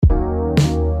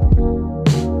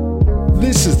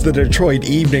This is the Detroit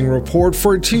Evening Report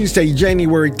for Tuesday,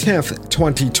 January 10th,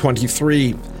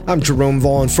 2023. I'm Jerome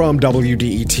Vaughn from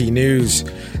WDET News.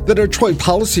 The Detroit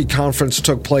Policy Conference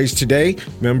took place today.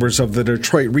 Members of the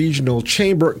Detroit Regional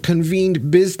Chamber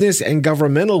convened business and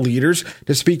governmental leaders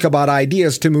to speak about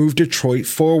ideas to move Detroit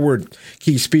forward.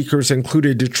 Key speakers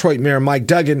included Detroit Mayor Mike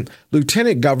Duggan,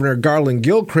 Lieutenant Governor Garland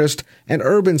Gilchrist, and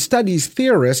urban studies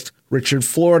theorist Richard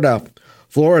Florida.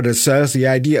 Florida says the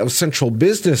idea of central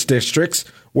business districts,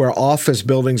 where office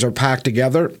buildings are packed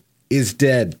together, is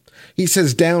dead. He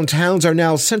says downtowns are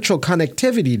now central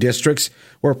connectivity districts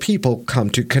where people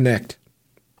come to connect.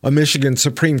 A Michigan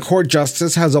Supreme Court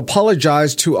justice has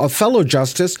apologized to a fellow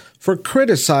justice for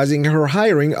criticizing her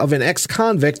hiring of an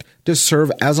ex-convict to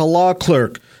serve as a law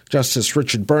clerk. Justice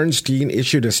Richard Bernstein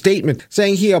issued a statement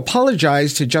saying he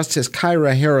apologized to Justice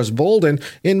Kyra Harris Bolden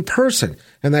in person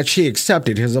and that she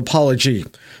accepted his apology.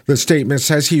 The statement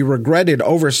says he regretted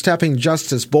overstepping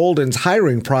Justice Bolden's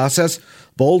hiring process.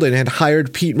 Bolden had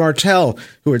hired Pete Martell,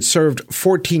 who had served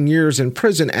 14 years in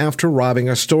prison after robbing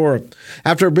a store.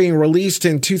 After being released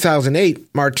in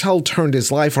 2008, Martell turned his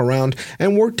life around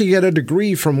and worked to get a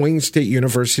degree from Wayne State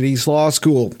University's law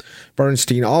school.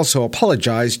 Bernstein also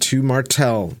apologized to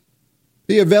Martell.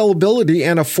 The availability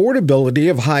and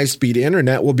affordability of high-speed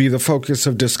internet will be the focus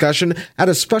of discussion at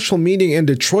a special meeting in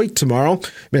Detroit tomorrow.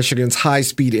 Michigan's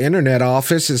high-speed internet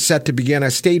office is set to begin a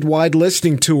statewide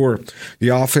listening tour. The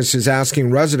office is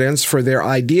asking residents for their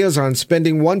ideas on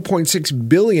spending $1.6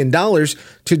 billion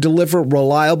to deliver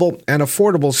reliable and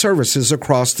affordable services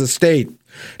across the state.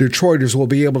 Detroiters will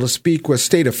be able to speak with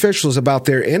state officials about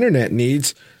their internet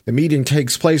needs. The meeting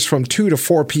takes place from 2 to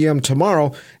 4 p.m.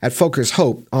 tomorrow at Focus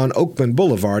Hope on Oakland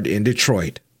Boulevard in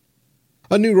Detroit.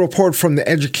 A new report from the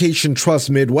Education Trust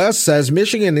Midwest says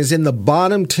Michigan is in the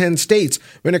bottom 10 states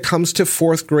when it comes to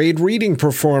fourth grade reading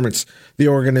performance. The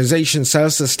organization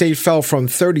says the state fell from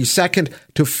 32nd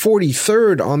to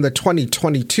 43rd on the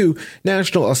 2022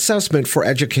 National Assessment for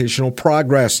Educational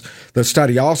Progress. The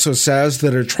study also says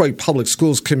the Detroit Public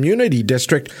Schools Community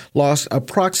District lost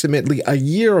approximately a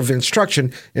year of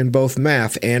instruction in both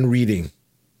math and reading.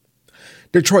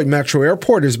 Detroit Metro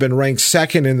Airport has been ranked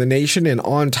second in the nation in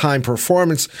on-time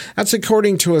performance. That's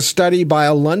according to a study by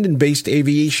a London-based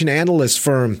aviation analyst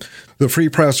firm. The Free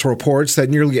Press reports that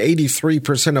nearly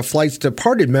 83% of flights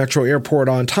departed Metro Airport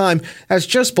on time, that's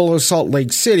just below Salt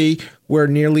Lake City, where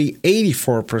nearly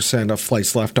 84% of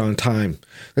flights left on time.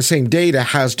 The same data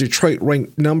has Detroit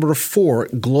ranked number 4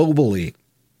 globally.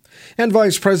 And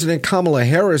Vice President Kamala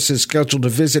Harris is scheduled to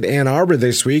visit Ann Arbor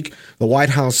this week. The White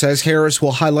House says Harris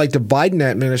will highlight the Biden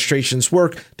administration's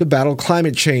work to battle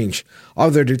climate change.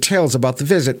 Other details about the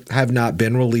visit have not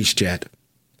been released yet.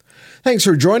 Thanks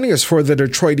for joining us for the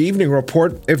Detroit Evening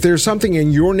Report. If there's something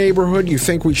in your neighborhood you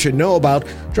think we should know about,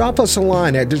 drop us a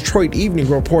line at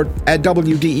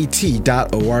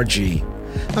DetroitEveningReport@WDET.org.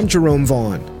 I'm Jerome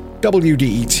Vaughn,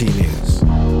 WDET News.